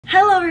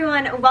Hello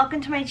everyone,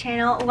 welcome to my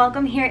channel.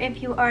 Welcome here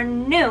if you are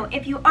new.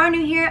 If you are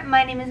new here,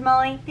 my name is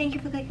Molly. Thank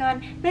you for clicking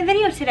on my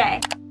video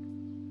today.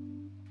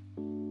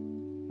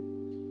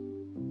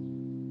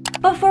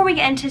 Before we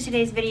get into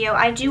today's video,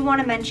 I do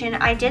want to mention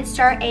I did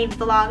start a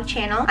vlog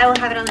channel. I will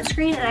have it on the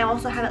screen and I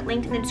also have it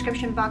linked in the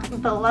description box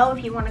below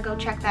if you want to go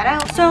check that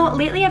out. So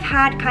lately I've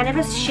had kind of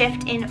a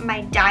shift in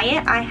my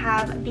diet. I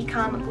have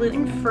become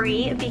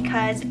gluten-free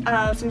because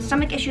of some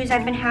stomach issues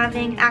I've been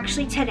having.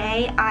 Actually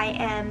today I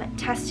am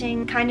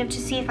testing kind of to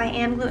see if I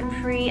am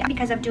gluten-free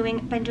because I've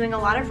been doing a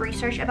lot of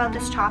research about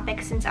this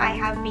topic since I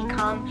have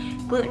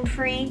become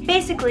gluten-free.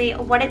 Basically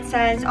what it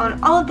says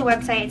on all of the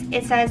websites,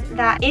 it says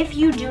that if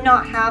you do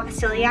not have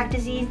celiac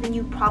disease, then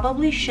you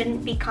probably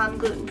shouldn't become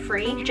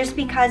gluten-free just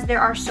because there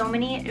are so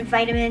many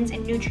vitamins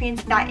and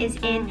nutrients that is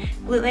in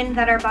gluten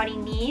that our body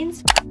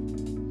needs.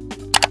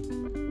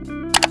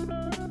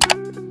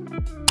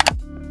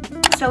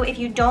 So if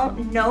you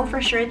don't know for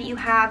sure that you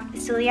have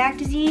celiac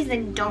disease,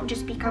 then don't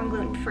just become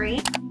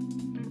gluten-free.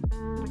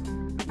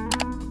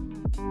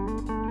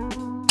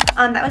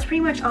 That was pretty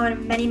much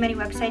on many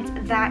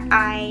websites that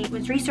I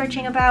was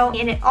researching about,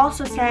 and it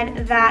also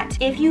said that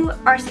if you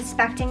are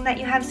suspecting that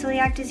you have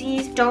celiac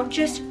disease, don't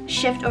just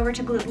shift over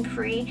to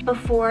gluten-free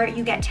before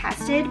you get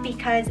tested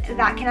because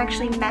that can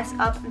actually mess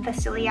up the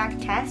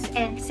celiac test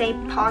and say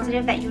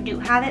positive that you do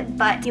have it,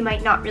 but you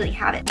might not really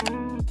have it.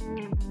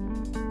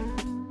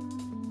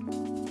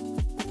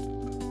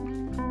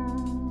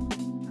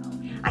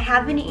 I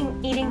have been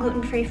eating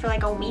gluten-free for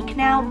like a week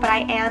now, but I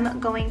am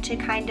going to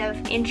kind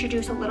of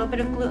introduce a little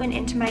bit of gluten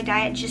into my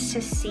diet just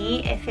to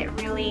see if it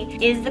really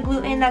is the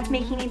gluten that's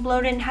making me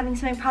bloated and having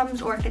stomach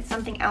problems or if it's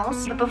something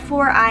else. But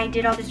before I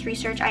did all this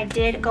research, I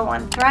did go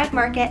on Thrive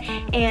Market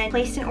and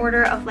placed an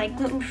order of like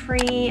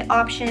gluten-free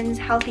options,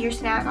 healthier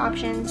snack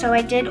options. So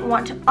I did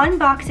want to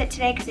unbox it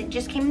today because it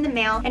just came in the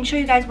mail and show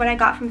you guys what I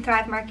got from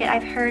Thrive Market.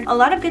 I've heard a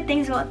lot of good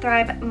things about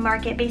Thrive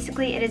Market.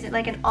 Basically, it is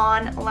like an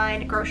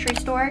online grocery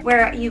store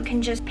where you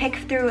can just pick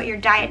through your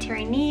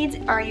dietary needs.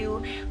 Are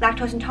you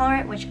lactose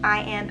intolerant, which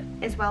I am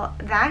as well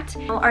that?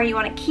 Are you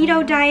on a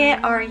keto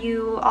diet? Are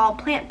you all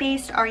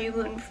plant-based? Are you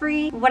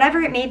gluten-free?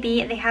 Whatever it may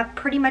be, they have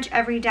pretty much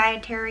every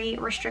dietary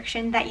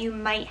restriction that you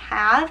might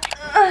have.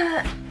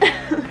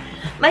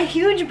 My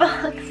huge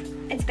box.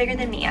 It's bigger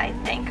than me, I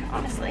think,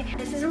 honestly.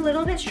 This is a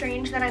little bit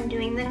strange that I'm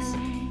doing this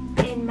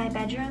in my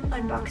bedroom,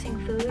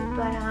 unboxing food,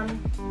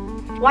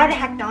 but why the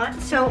heck not?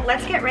 So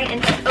let's get right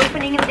into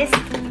opening this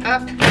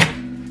up.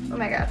 Oh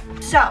my god.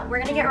 So we're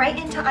gonna get right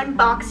into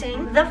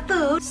unboxing the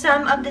food.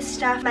 Some of the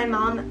stuff my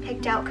mom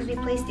picked out because we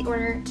placed the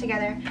order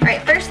together. All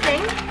right, first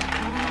thing,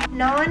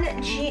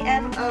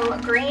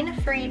 non-GMO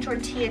grain-free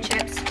tortilla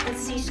chips with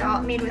sea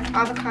salt made with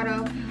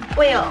avocado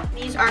oil.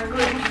 These are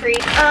gluten-free.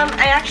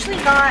 I actually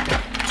got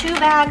 2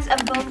 bags of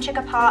Boom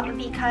Chicka Pop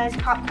because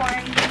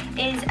popcorn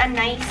is a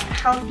nice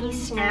healthy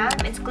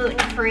snack. It's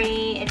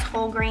gluten-free, it's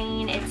whole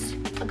grain, it's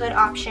a good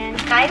option.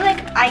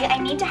 I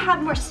need to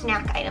have more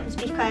snack items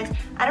because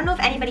I don't know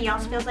if anybody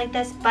else feels like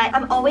this, but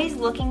I'm always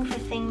looking for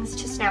things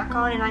to snack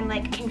on and I'm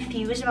like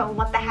confused about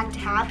what the heck to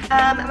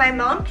have. My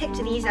mom picked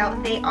these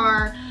out. They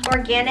are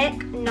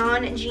organic,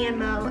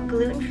 non-GMO,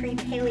 gluten-free,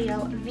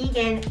 paleo,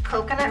 vegan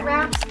coconut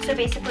wraps. So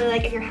basically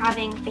like if you're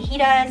having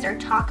fajitas or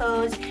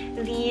tacos,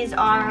 these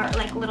are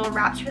like little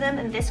wraps for them,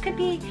 and this could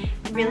be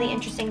really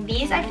interesting.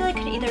 These I feel like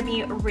could either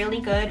be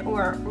really good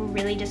or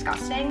really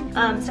disgusting.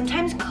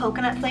 Sometimes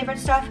coconut flavored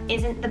stuff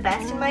isn't the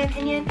best in my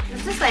opinion.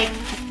 This is like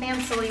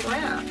fancily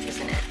wrapped,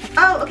 isn't it?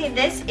 Oh, okay,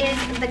 this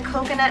is the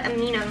coconut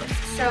aminos.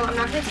 So I'm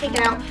not gonna take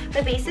it out,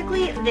 but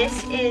basically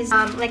this is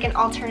like an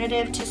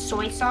alternative to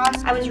soy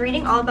sauce. I was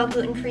reading all about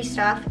gluten-free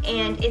stuff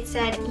and it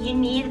said you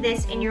need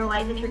this in your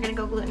life if you're gonna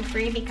go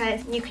gluten-free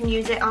because you can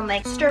use it on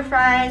like stir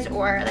fries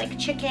or like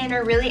chicken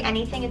or really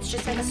anything. It's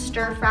just like a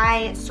stir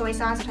fry soy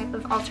sauce type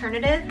of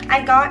alternative.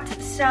 I got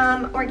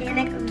some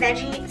organic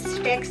veggie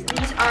sticks.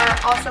 These are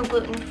also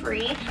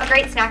gluten-free. A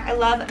great snack. I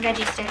love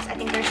veggie sticks. I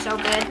think they're so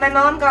good. My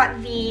mom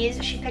got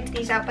these. She picked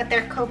these out, but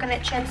they're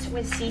coconut chips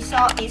with sea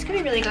salt. These could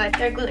be really good.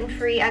 They're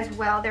gluten-free as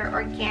well. They're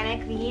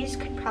organic. These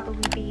could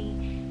probably be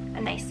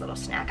a nice little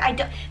snack.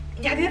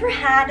 Have you ever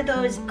had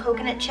those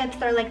coconut chips?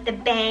 They're like the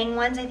Bang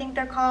ones, I think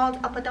they're called.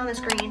 I'll put them on the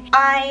screen.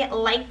 I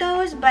like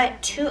those,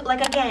 but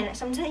again,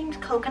 sometimes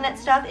coconut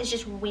stuff is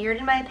just weird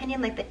in my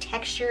opinion. Like the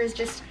texture is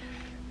just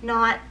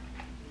not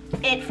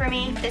it for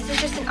me. This is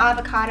just an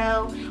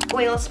avocado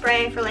oil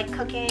spray for like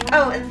cooking.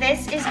 Oh,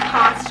 this is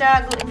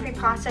pasta, gluten-free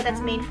pasta that's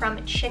made from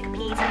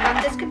chickpeas. I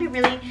thought this could be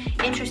really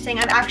interesting.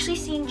 I've actually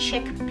seen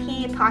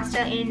chickpea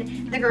pasta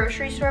in the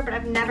grocery store, but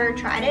I've never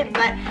tried it,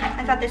 but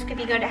I thought this could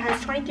be good. It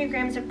has 23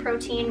 grams of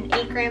protein,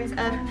 8 grams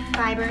of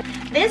fiber.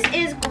 This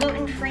is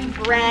gluten-free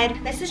bread.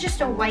 This is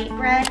just a white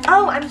bread.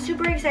 Oh, I'm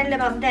super excited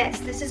about this.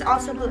 This is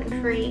also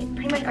gluten-free.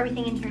 Pretty much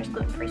everything in here is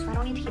gluten-free, so I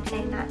don't need to keep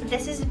saying that.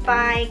 This is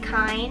by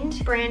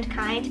Kind, brand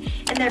Kind.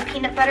 And they're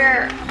peanut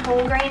butter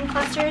whole grain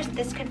clusters.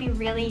 This could be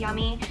really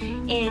yummy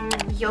in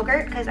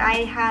yogurt because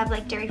I have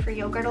like dairy-free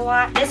yogurt a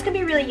lot. This could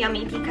be really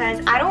yummy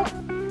because I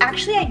don't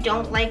Actually, I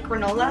don't like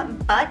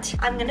granola, but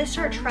I'm gonna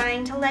start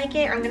trying to like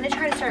it, or I'm gonna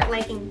try to start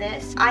liking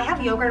this. I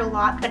have yogurt a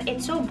lot, but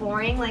it's so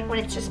boring, like when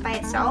it's just by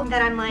itself,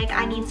 that I'm like,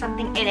 I need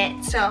something in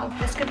it. So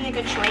this could be a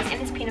good choice,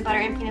 and it's peanut butter,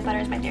 and peanut butter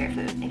is my favorite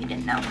food, if you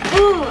didn't know.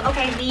 Ooh,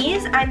 okay,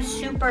 these I'm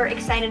super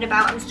excited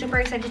about. I'm super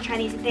excited to try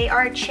these. They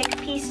are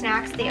chickpea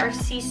snacks. They are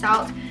sea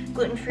salt,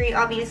 gluten-free,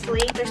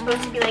 obviously. They're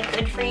supposed to be like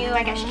good for you.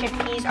 I guess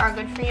chickpeas are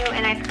good for you,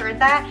 and I've heard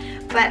that,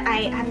 but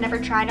I have never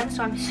tried them,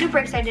 so I'm super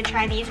excited to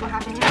try these. We'll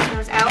have to test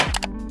those out.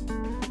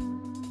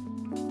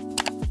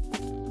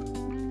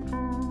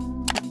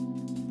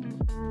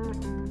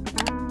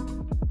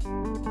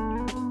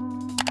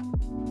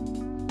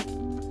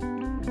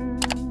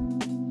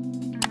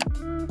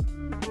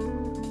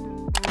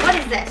 What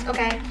is this?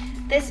 Okay,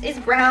 this is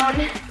brown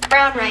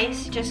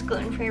rice, just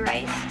gluten-free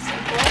rice,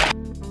 simple.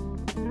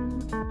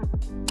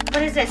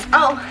 What is this?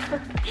 Oh,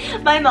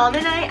 my mom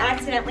and I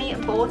accidentally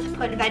both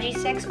put veggie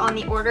sticks on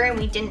the order and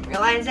we didn't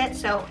realize it,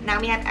 so now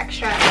we have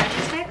extra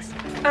veggie sticks.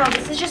 Oh,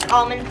 this is just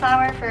almond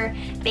flour for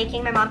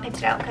baking. My mom picked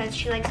it out because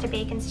she likes to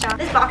bake and stuff.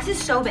 This box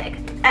is so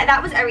big.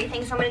 That was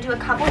everything, so I'm gonna do a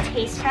couple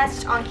taste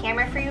tests on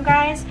camera for you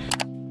guys.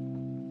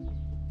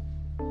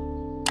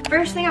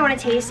 First thing I want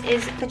to taste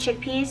is the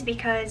chickpeas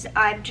because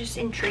I'm just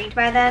intrigued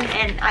by them,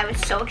 and I was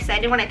so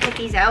excited when I picked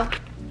these out.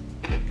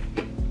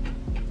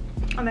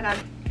 Oh my god.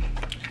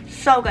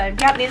 So good.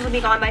 Yep, these will be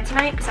gone by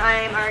tonight because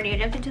I'm already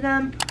addicted to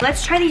them.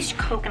 Let's try these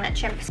coconut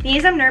chips.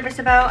 These I'm nervous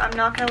about. I'm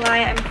not gonna lie,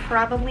 I'm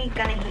probably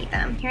gonna hate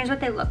them. Here's what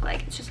they look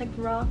like. It's just like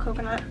raw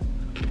coconut.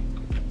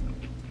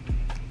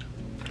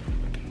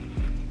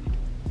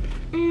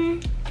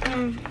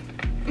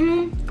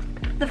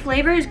 The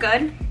flavor is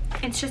good.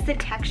 It's just the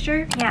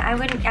texture. Yeah,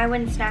 I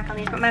wouldn't snack on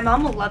these, but my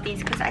mom will love these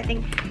because I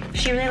think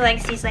she really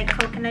likes these like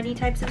coconutty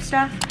types of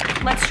stuff.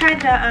 Let's try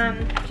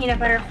the peanut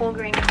butter whole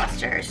grain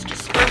clusters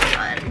just for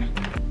fun.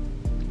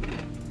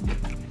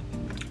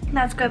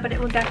 That's good, but it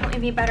will definitely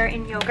be better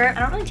in yogurt.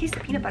 I don't really taste the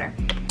peanut butter.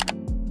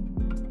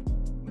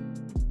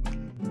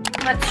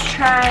 Let's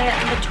try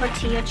the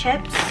tortilla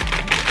chips.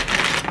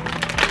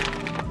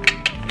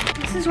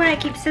 This is why I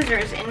keep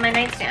scissors in my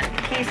nightstand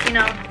in case, you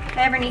know, if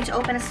I ever need to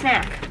open a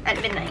snack at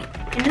midnight.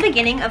 In the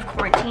beginning of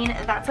quarantine,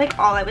 that's like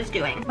all I was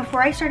doing.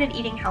 Before I started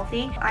eating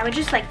healthy, I would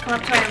just like come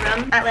up to my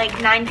room at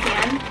like 9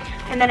 p.m.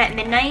 and then at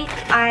midnight,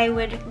 I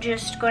would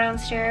just go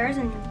downstairs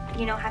and,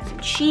 you know, have some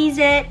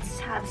Cheez-Its,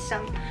 have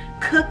some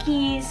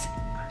cookies.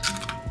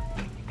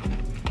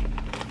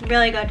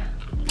 Really good.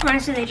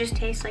 Honestly, they just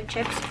taste like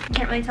chips. You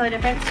can't really tell the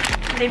difference.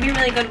 They'd be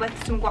really good with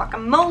some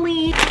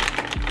guacamole,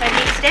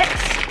 veggie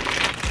sticks.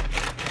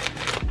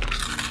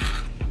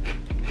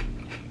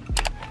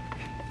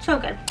 So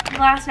good. The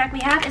last snack we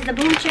have is the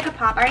Boom Chicka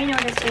Pop. I already know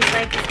what this tastes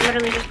like. It's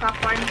literally just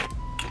popcorn.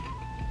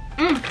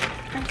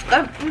 That's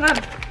good. It's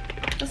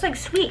good. It's like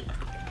sweet.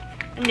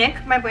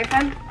 Nick, my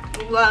boyfriend,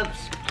 he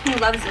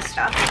loves this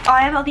stuff. Oh,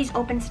 I have all these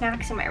open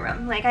snacks in my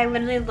room. Like, I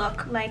literally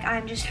look like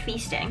I'm just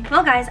feasting.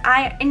 Well, guys,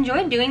 I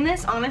enjoyed doing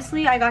this.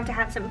 Honestly, I got to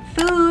have some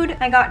food.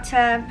 I got to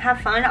have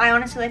fun. I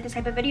honestly like this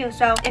type of video.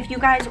 So if you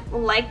guys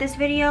like this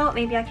video,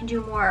 maybe I can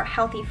do more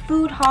healthy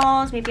food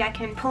hauls. Maybe I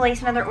can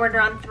place another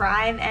order on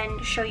Thrive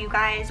and show you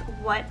guys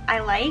what I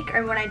like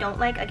or what I don't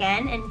like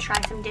again and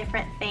try some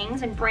different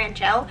things and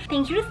branch out.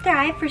 Thank you to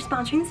Thrive for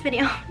sponsoring this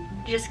video.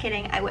 Just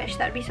kidding. I wish.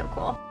 That would be so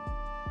cool.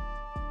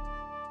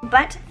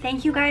 But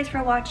thank you guys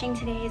for watching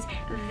today's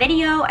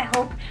video. I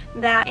hope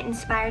that it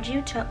inspired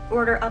you to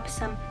order up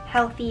some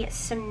healthy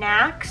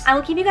snacks. I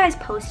will keep you guys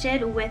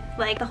posted with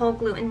like the whole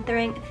gluten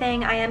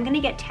thing. I am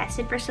gonna get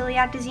tested for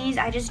celiac disease.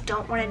 I just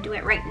don't want to do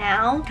it right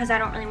now because I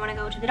don't really want to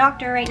go to the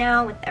doctor right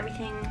now with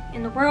everything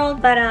in the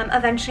world. But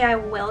eventually I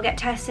will get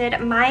tested.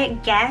 My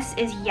guess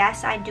is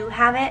yes, I do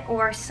have it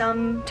or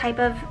some type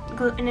of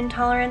gluten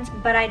intolerance,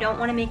 but I don't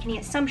want to make any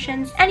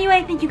assumptions.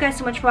 Anyway, thank you guys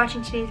so much for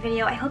watching today's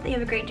video. I hope that you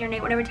have a great day or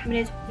night, whatever time it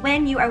is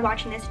when you are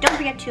watching this. Don't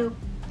forget to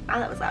wow,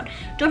 that was loud.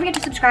 Don't forget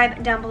to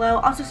subscribe down below.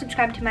 Also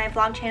subscribe to my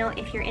vlog channel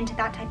if you're into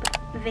that type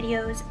of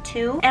videos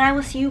too. And I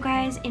will see you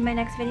guys in my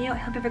next video. I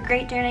hope you have a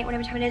great day or night,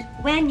 whatever time it is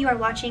when you are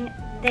watching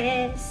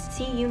this.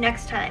 See you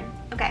next time.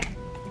 Okay,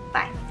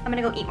 bye. I'm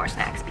gonna go eat more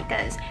snacks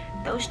because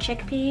those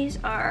chickpeas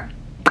are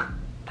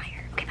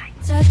fire. Okay, bye.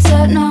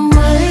 No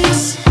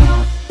worries.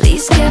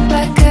 Please get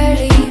back